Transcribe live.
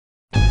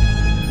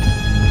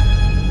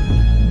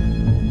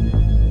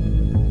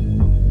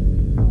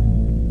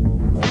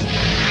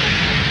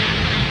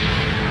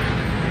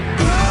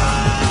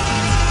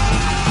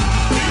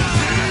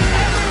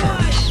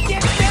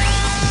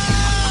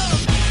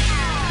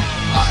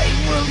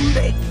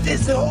Make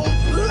this whole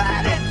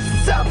planet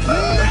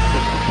suffer!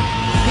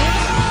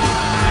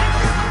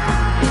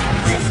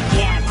 This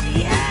can't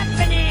be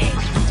happening!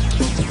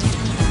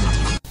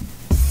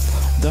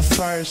 The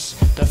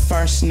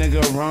first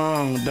nigga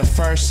wrong. The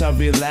first will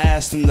be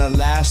last and the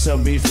last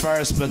will be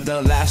first, but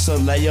the last will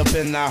lay up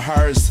in the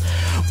hearse.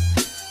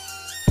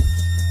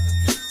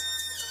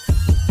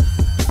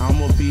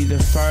 I'ma be the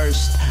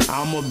first,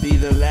 I'ma be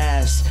the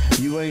last.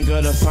 You ain't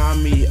gonna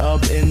find me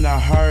up in the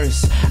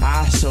hearse.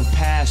 I shall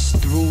pass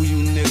through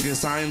you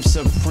niggas, I am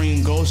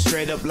supreme. Go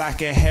straight up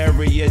like a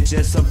harrier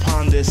just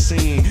upon the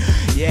scene.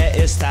 Yeah,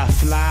 it's that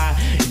fly,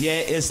 yeah,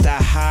 it's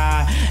that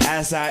high.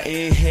 As I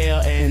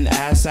inhale and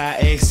as I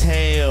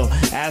exhale,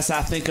 as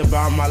I think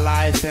about my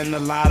life and a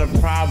lot of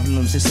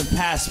problems, it's a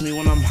pass me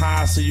when I'm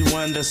high, so you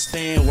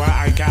understand why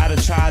I gotta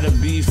try to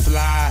be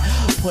fly.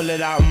 Pull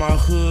it out my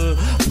hood,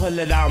 pull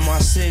it out my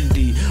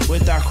city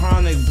with that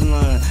chronic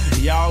blunt.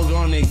 Y'all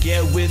gonna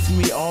get with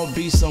me or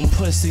be some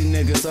pussy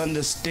niggas,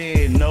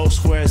 understand? No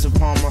squares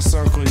upon my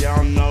circle,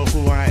 y'all know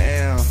who I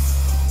am.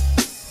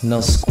 No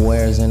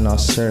squares in our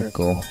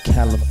circle.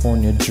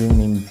 California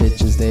dreaming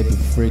bitches, they be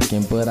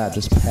freaking, but I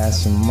just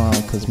pass them on,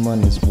 cause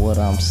money's what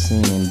I'm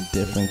seeing.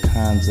 Different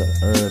kinds of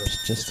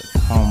herbs just to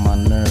calm my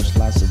nerves.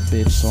 Lots of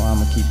bitch, so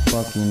I'ma keep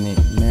fucking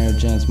it. Mary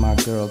Jane's my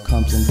girl,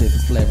 comes in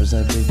different flavors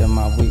every day of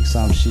my week.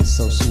 She's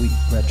so sweet.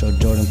 Retro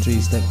Jordan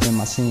 3 step in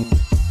my scene.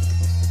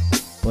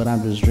 But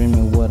I'm just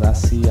dreaming what I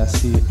see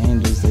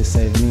angels, they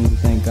save me.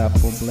 Thank God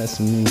for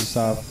blessing me,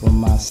 sorry for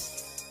my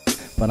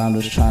but I'm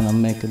just trying to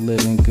make a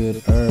living.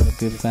 Good herb,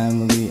 good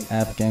family,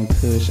 Afghan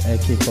Kush,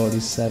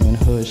 AK-47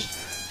 Hush.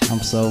 I'm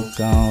so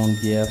gone,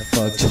 yeah,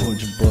 fuck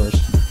George Bush.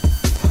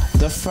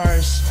 The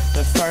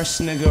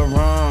first nigga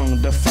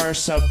wrong. The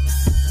first up.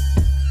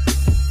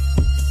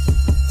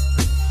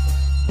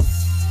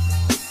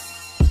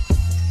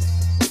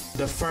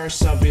 The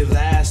first will be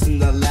last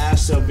and the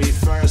last will be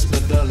first,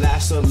 but the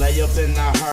last will lay up in the heart.